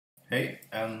Hey,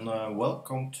 and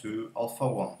welcome to Alpha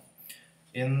 1.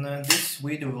 In this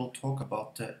video we'll talk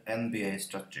about the NBA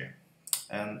strategy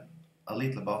and a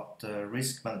little about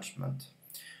risk management,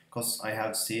 because I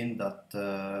have seen that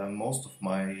most of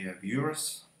my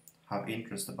viewers have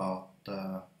interest about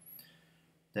the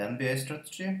NBA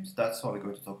strategy, so that's why we're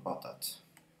going to talk about that.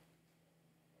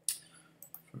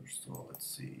 First of all,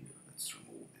 let's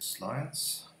remove these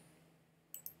lines.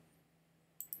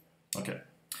 Okay,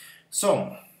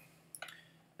 so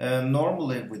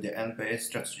normally with the NBA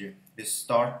strategy, we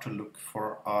start to look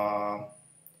for a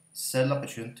sell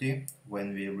opportunity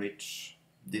when we reach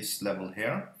this level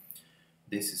here.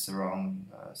 This is around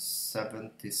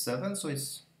 77, so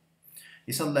it's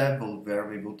a level where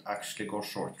we would actually go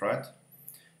short, right?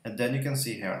 And then you can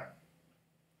see here,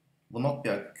 will not be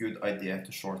a good idea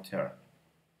to short here.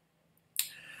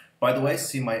 By the way,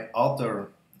 see my other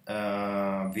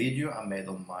video I made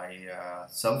on my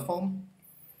cell phone.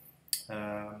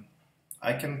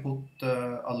 I can put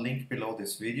a link below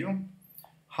this video,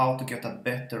 how to get a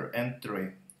better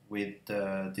entry with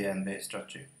the NBA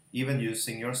strategy, even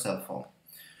using your cell phone.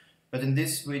 But in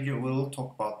this video we'll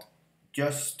talk about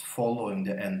just following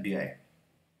the NBA.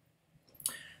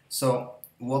 So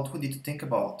what we need to think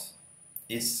about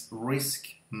is risk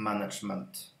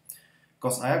management,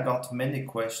 because I have got many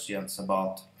questions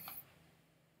about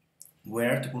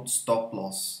where to put stop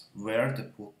loss, where to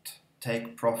put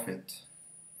take profit.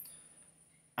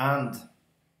 And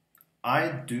I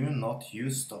do not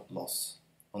use stop loss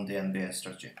on the NBA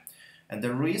strategy. And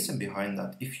the reason behind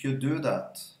that, if you do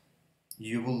that,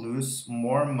 you will lose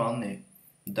more money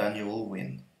than you will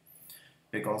win.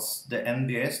 Because the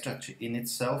NBA strategy in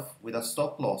itself, with a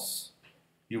stop loss,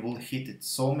 you will hit it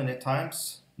so many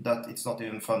times that it's not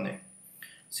even funny.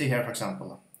 See here, for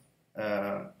example,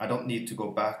 I don't need to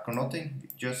go back or nothing,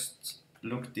 just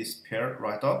look this pair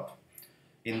right up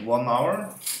in 1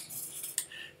 hour.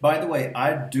 By the way,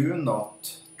 I do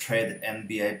not trade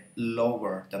NBA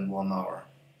lower than 1 hour.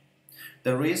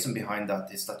 The reason behind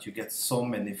that is that you get so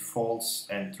many false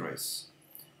entries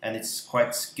and it's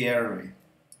quite scary.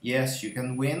 Yes, you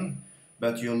can win,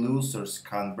 but your losers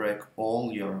can break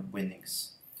all your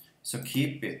winnings. So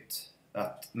keep it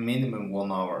at minimum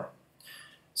 1 hour.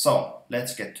 So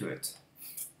let's get to it.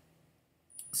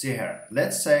 See here,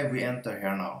 let's say we enter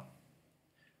here now.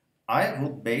 I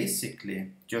would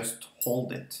basically just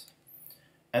hold it.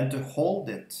 And to hold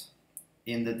it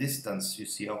in the distance you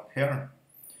see up here,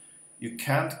 you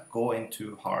can't go in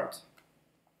too hard.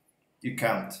 You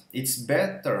can't. It's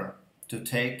better to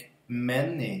take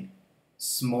many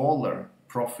smaller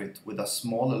profit with a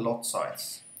smaller lot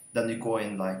size than you go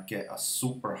in like a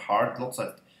super hard lot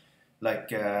size.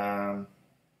 Like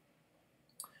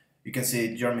you can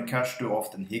see Jeremy Cash do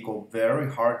often, he go very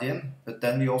hard in, but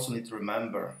then we also need to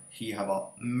remember he have a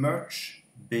much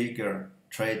bigger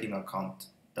trading account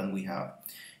than we have.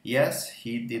 Yes,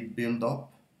 he did build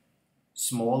up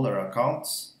smaller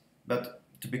accounts, but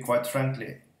to be quite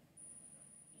frankly,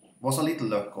 was a little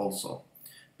luck also,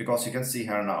 because you can see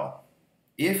here now,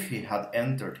 if he had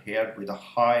entered here with a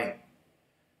high,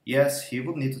 yes, he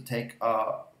would need to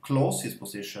close his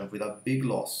position with a big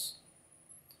loss.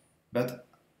 But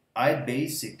I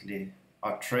basically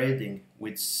are trading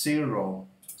with zero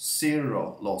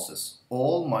losses.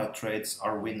 All my trades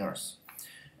are winners.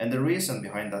 And the reason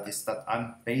behind that is that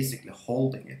I'm basically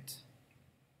holding it.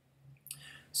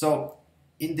 So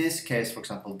in this case, for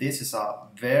example, this is a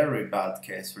very bad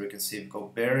case where you can see it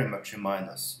go very much in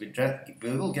minus. We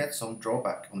will get some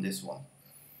drawback on this one.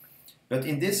 But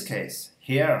in this case,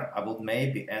 here I would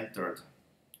maybe entered,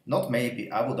 not maybe,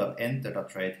 I would have entered a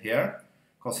trade here,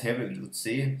 because here we would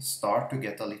see start to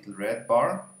get a little red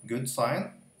bar, good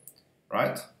sign,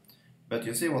 right? But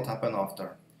you see what happened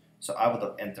after. So I would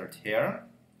have entered here,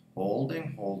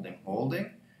 holding,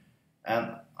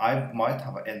 and I might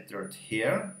have entered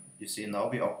here. You see now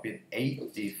we're up in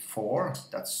 84,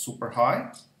 that's super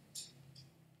high.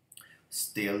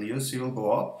 Still you see will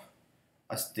go up.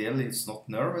 Still it's not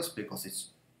nervous because it's,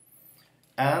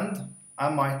 and I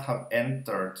might have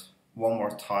entered one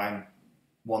more time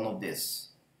one of this.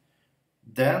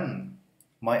 Then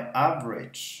my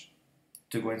average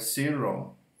to go in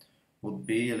zero would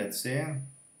be, let's see,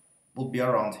 would be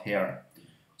around here.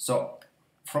 So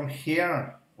from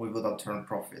here we would have turned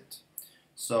profit.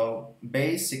 So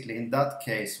basically in that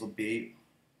case would be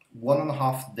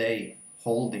 1.5 days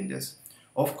holding this.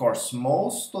 Of course,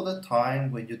 most of the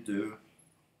time when you do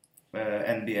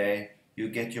NBA, you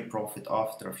get your profit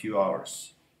after a few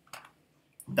hours.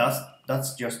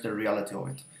 That's just the reality of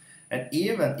it. And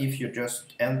even if you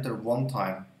just enter one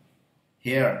time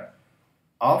here,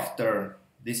 after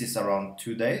this is around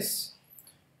 2 days,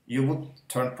 you would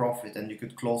turn profit and you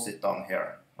could close it down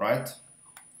here, right?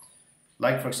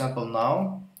 Like for example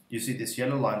now, you see this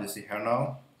yellow line you see here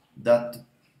now, that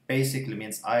basically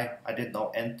means I did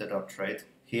now enter the trade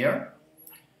here.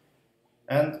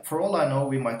 And for all I know,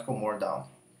 we might go more down.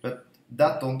 But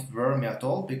that don't worry me at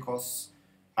all, because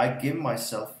I give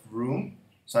myself room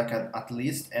so I can at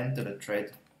least enter the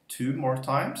trade 2 more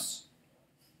times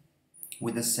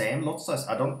with the same lot size.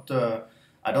 I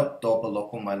don't double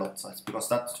up on my lot size because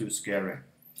that's too scary.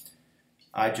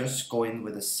 I just go in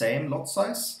with the same lot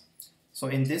size. So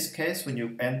in this case, when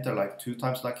you enter like 2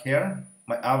 times like here,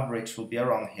 my average will be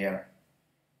around here.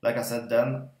 Like I said,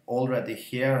 then already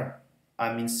here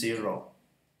I'm in 0,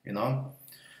 you know.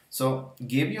 So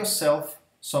give yourself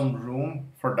some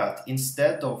room for that,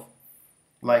 instead of,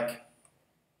 like,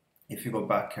 if you go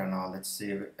back here now, let's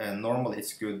see, normally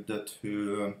it's good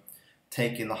to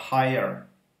take in a higher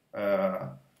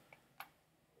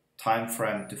time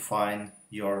frame to find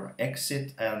your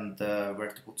exit and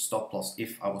where to put stop loss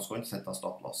if I was going to set a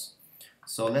stop loss.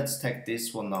 So let's take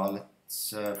this one now.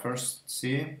 Let's first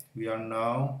see, we are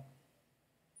now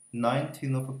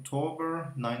 19th of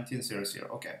October 1900.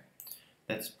 Okay,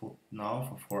 let's put now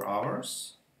for 4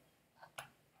 hours,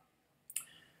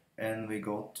 and we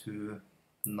go to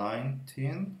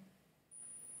 19th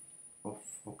of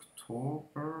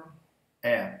October.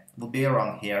 Will be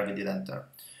around here. We did enter.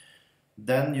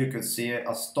 Then you could see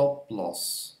a stop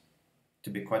loss. To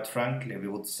be quite frankly, we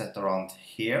would set around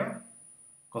here,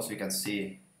 because we can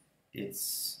see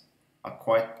it's a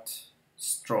quite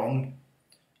strong,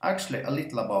 actually a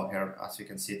little above here, as you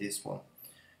can see this one.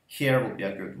 Here would be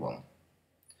a good one.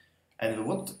 And we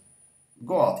would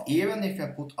go out, even if I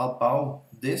put above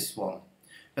this one.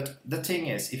 But the thing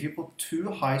is, if you put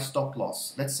too high stop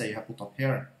loss, let's say you have put up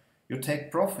here, your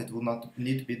take profit will not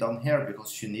need to be done here,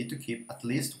 because you need to keep at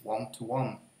least 1 to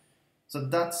 1. So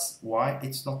that's why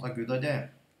it's not a good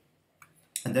idea.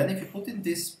 And then if you put in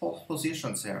these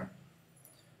positions here,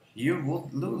 you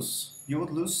would lose. You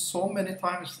would lose so many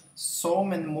times, so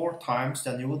many more times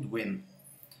than you would win.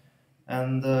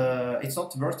 And it's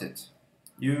not worth it.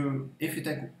 If you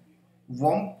take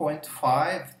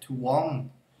 1.5 to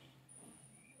 1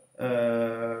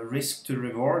 risk to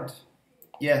reward,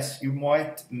 yes, you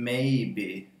might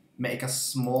maybe make a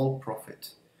small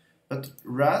profit, but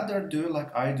rather do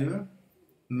like I do,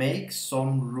 make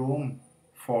some room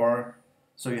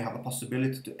so you have a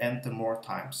possibility to enter more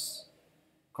times,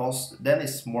 because then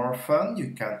it's more fun.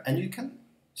 You can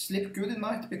sleep good at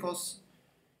night, because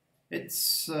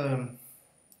it's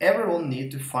everyone need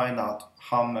to find out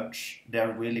how much they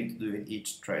are willing to do in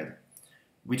each trade,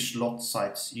 which lot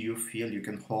size you feel you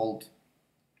can hold.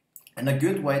 And a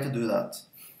good way to do that,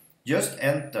 just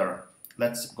enter.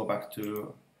 Let's go back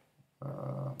to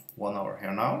 1 hour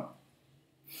here now,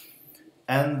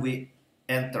 and we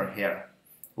enter here.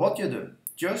 What you do,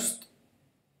 just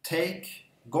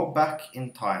go back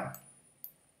in time,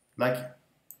 like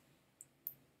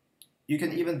you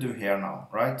can even do here now,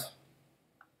 right?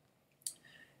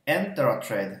 Enter a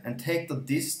trade and take the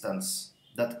distance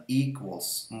that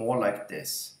equals more like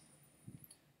this.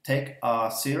 Take a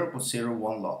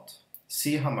 0.01 lot,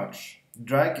 see how much,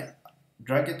 drag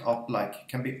it up, like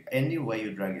can be any way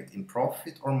you drag it, in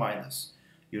profit or minus.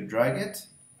 You drag it,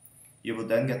 you will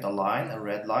then get a line, a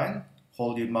red line,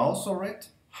 hold your mouse over it,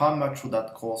 how much would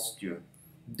that cost you?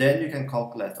 Then you can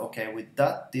calculate, okay, with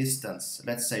that distance,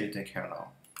 let's say you take here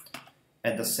now,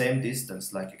 and the same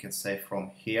distance, like you can say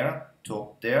from here to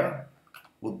up there,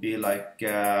 would be like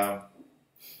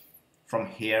from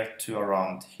here to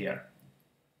around here.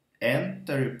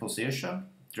 Enter your position,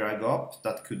 drag up,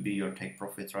 that could be your take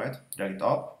profit, right? Drag it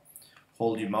up,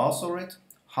 hold your mouse over it,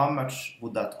 how much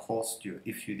would that cost you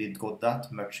if you did go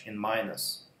that much in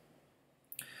minus?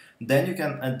 Then you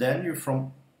can, and then you,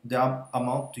 from the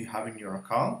amount you have in your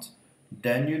account,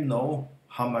 then you know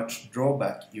how much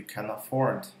drawback you can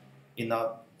afford in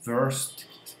a worst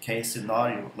case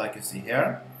scenario like you see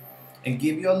here, and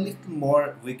give you a little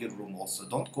more wiggle room also.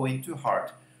 Don't go in too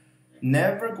hard.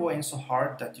 Never go in so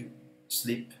hard that you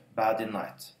sleep bad in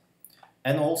night.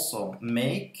 And also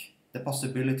make the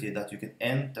possibility that you can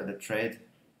enter the trade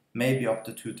maybe up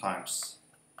to 2 times.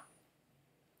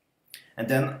 And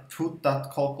then put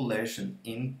that calculation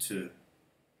into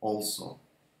also.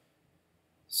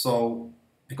 So,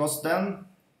 because then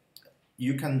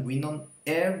you can win on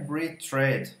every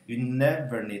trade. You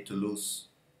never need to lose.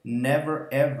 Never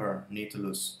ever need to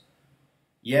lose.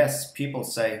 Yes, people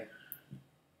say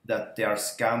that they are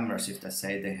scammers if they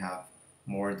say they have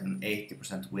more than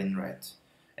 80% win rate.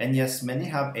 And yes, many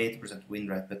have 80% win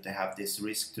rate, but they have this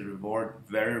risk to reward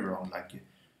very wrong. Like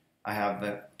I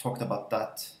have talked about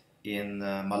that in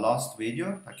my last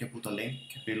video. I can put a link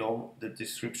below the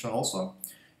description also.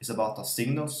 It's about a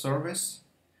signal service.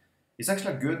 It's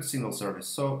actually a good signal service,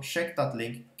 so check that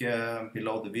link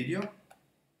below the video.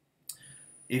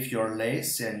 If you're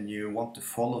lazy and you want to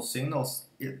follow signals,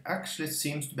 it actually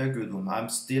seems to be a good one. I'm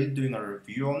still doing a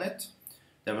review on it.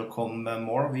 There will come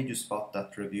more videos about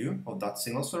that review of that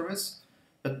signal service.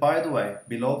 But by the way,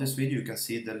 below this video you can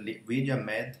see the video I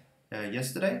made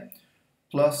yesterday,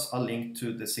 plus a link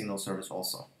to the signal service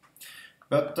also.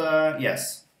 But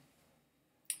yes,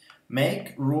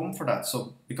 make room for that.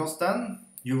 So because then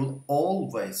you will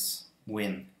always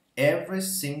win every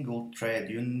single trade.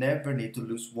 You never need to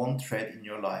lose one trade in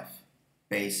your life,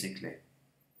 basically.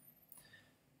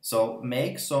 So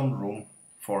make some room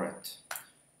for it.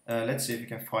 Let's see if we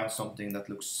can find something that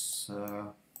looks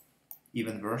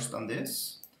even worse than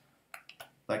this.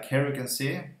 Like here you can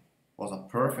see was a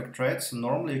perfect trade. So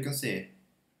normally you can see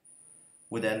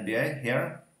with NBA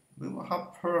here we will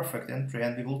have perfect entry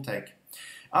and we will take.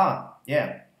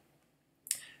 Yeah,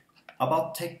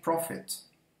 about take profit.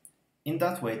 In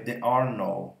that way there are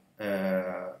no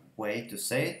way to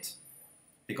say it,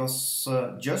 because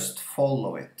just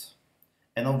follow it.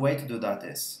 And a way to do that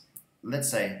is, let's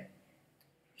say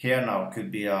here now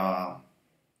could be a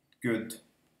good,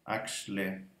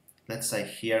 actually, let's say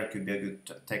here could be a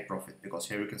good take profit, because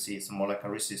here you can see it's more like a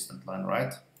resistant line,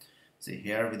 right? See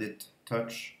here we did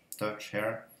touch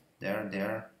here,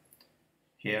 there,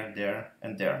 here, there,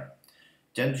 and there.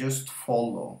 Then just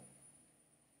follow.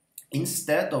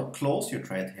 Instead of close your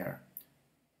trade here,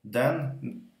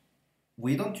 then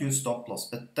we don't use stop loss,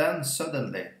 but then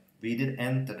suddenly we did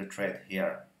enter the trade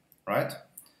here, right?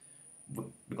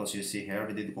 Because you see here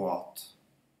we did go out.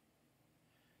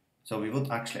 So we would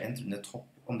actually enter in the top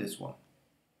on this one.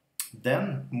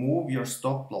 Then move your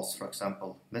stop loss, for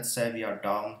example. Let's say we are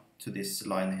down to this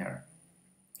line here.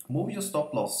 Move your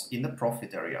stop loss in the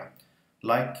profit area,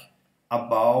 like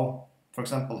above, for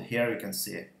example, here you can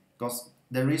see, because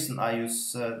the reason I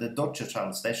use the Dodger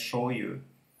channels, they show you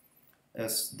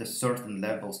as the certain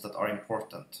levels that are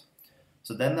important.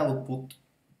 So then I will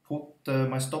put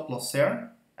my stop loss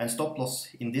here, and stop loss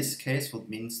in this case would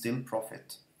mean still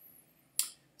profit.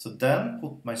 So then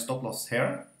put my stop loss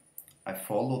here, I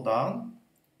follow down,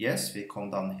 yes, we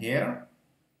come down here,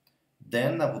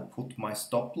 then I would put my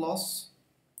stop loss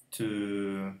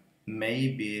to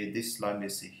maybe this line we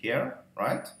see here,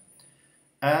 right?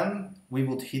 And we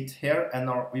would hit here and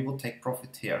we would take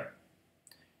profit here.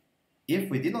 If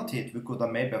we did not hit, we could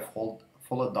have maybe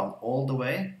followed down all the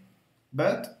way,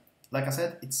 but like I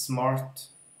said, it's smart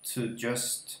to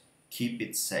just keep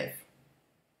it safe.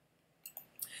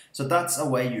 So that's a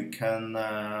way you can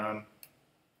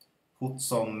put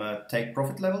some take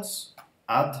profit levels,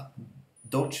 add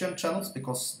Dogecoin channels,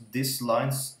 because these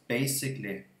lines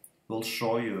basically will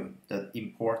show you the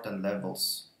important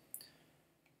levels.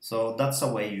 So that's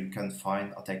a way you can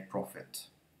find a take profit.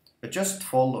 But just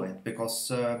follow it,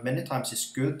 because many times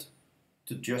it's good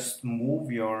to just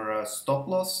move your stop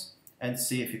loss and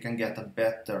see if you can get a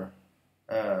better,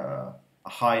 a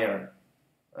higher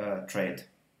trade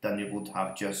than you would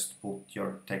have just put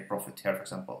your take profit here, for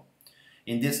example.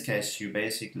 In this case, you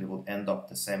basically would end up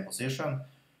the same position,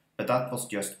 but that was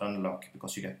just unluck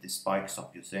because you get these spikes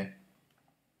up, you see.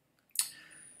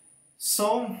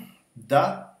 So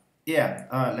that, yeah,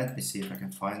 let me see if I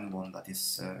can find one that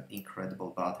is incredible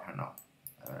bad here now.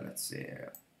 Let's see.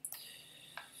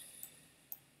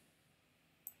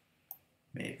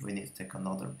 Maybe we need to take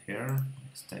another pair.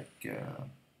 Let's take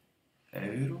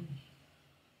euro.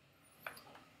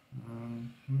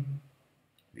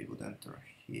 We would enter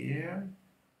here.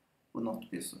 Would not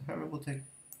be so heavy. Would take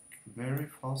very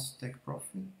fast take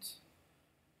profit.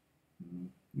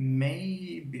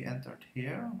 Maybe entered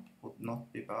here. Would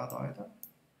not be bad either.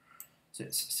 So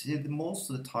see, most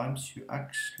of the times you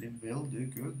actually will do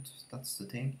good. That's the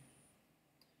thing.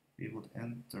 We would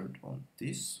enter on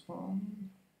this one.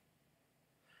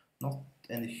 Not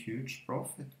any huge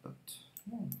profit, but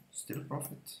still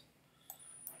profit.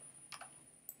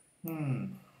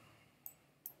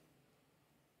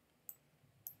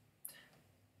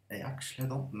 I actually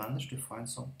don't manage to find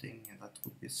something that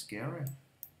would be scary.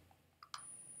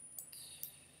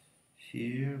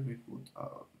 Here we would,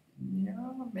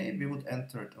 yeah, maybe we would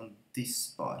enter it on this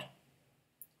bar.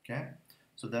 Okay,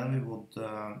 so then we would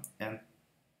end.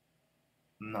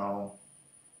 Now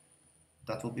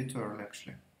that would be too early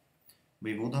actually.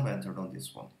 We would have entered on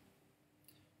this one,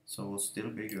 so it will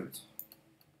still be good.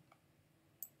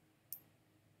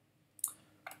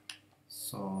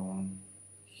 So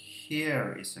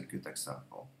here is a good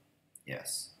example.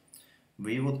 Yes,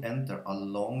 we would enter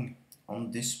along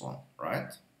on this one,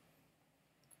 right?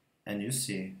 and you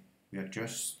see we are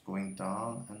just going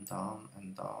down and down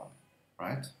and down,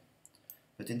 right?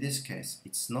 But in this case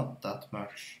it's not that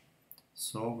much,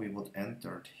 so we would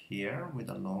enter it here with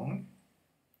a long.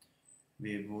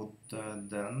 We would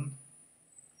then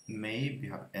maybe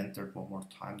have entered one more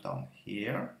time down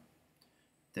here,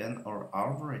 then our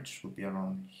average would be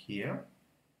around here,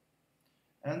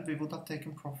 and we would have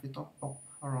taken profit up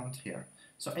around here.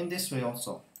 So in this way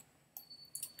also,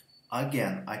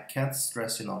 again, I can't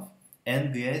stress enough,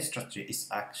 NBA strategy is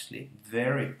actually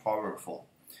very powerful,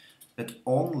 but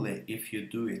only if you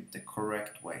do it the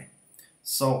correct way.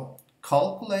 So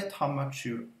calculate how much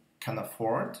you can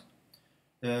afford,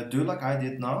 do like I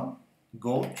did now,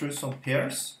 go through some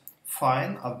pairs,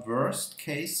 find a worst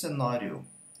case scenario.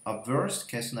 A worst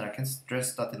case scenario, I can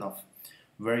stress that enough,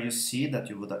 where you see that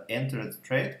you would have entered the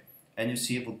trade and you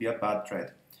see it would be a bad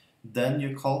trade. Then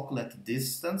you calculate the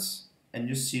distance and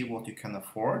you see what you can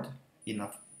afford in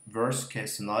a worst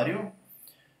case scenario,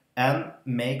 and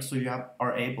make so you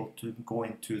are able to go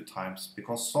in 2 times,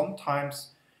 because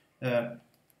sometimes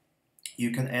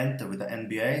you can enter with the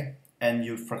NBA and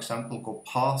you, for example, go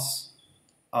past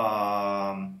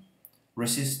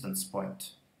resistance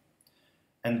point,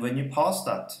 and when you pass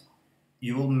that,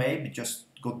 you will maybe just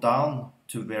go down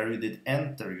to where you did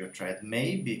enter your trade,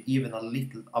 maybe even a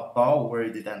little above where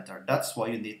you did enter. That's why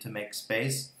you need to make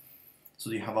space, so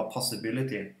you have a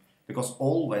possibility, because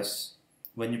always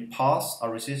when you pass a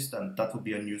resistance, that will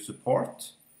be a new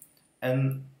support,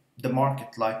 and the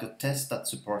market like to test that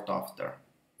support after,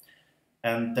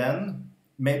 and then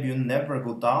maybe you never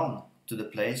go down to the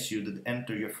place you did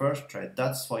enter your first trade.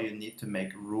 That's why you need to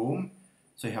make room,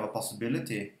 so you have a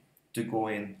possibility to go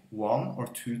in 1 or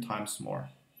 2 times more,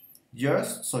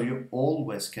 just so you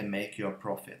always can make your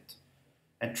profit,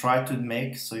 and try to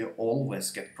make so you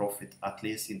always get profit at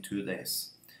least in 2 days.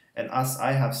 And as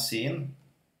I have seen,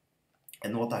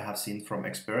 and what I have seen from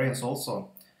experience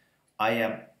also, I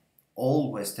am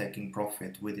always taking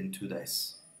profit within 2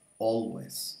 days,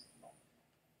 always.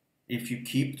 If you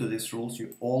keep to these rules,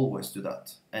 you always do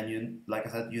that, and you, like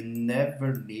I said, you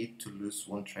never need to lose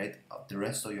 1 trade the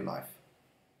rest of your life.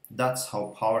 That's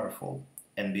how powerful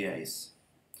NBA is.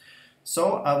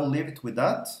 So I will leave it with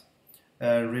that.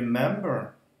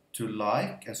 Remember to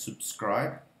like and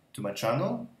subscribe to my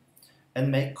channel and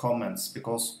make comments,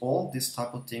 because all these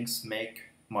type of things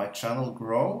make my channel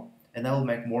grow, and I will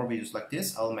make more videos like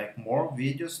this. I'll make more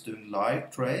videos doing live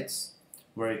trades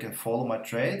where you can follow my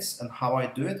trades and how I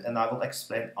do it, and I will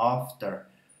explain after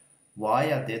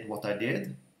why I did what I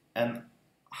did and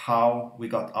how we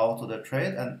got out of the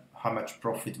trade and how much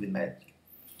profit we made.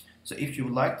 So if you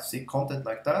would like to see content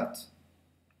like that,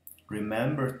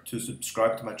 remember to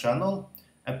subscribe to my channel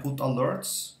and put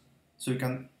alerts,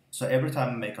 so every time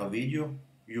I make a video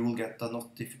you will get a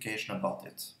notification about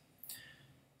it.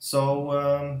 So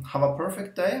have a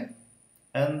perfect day,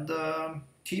 and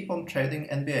keep on trading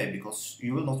NBA, because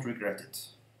you will not regret it.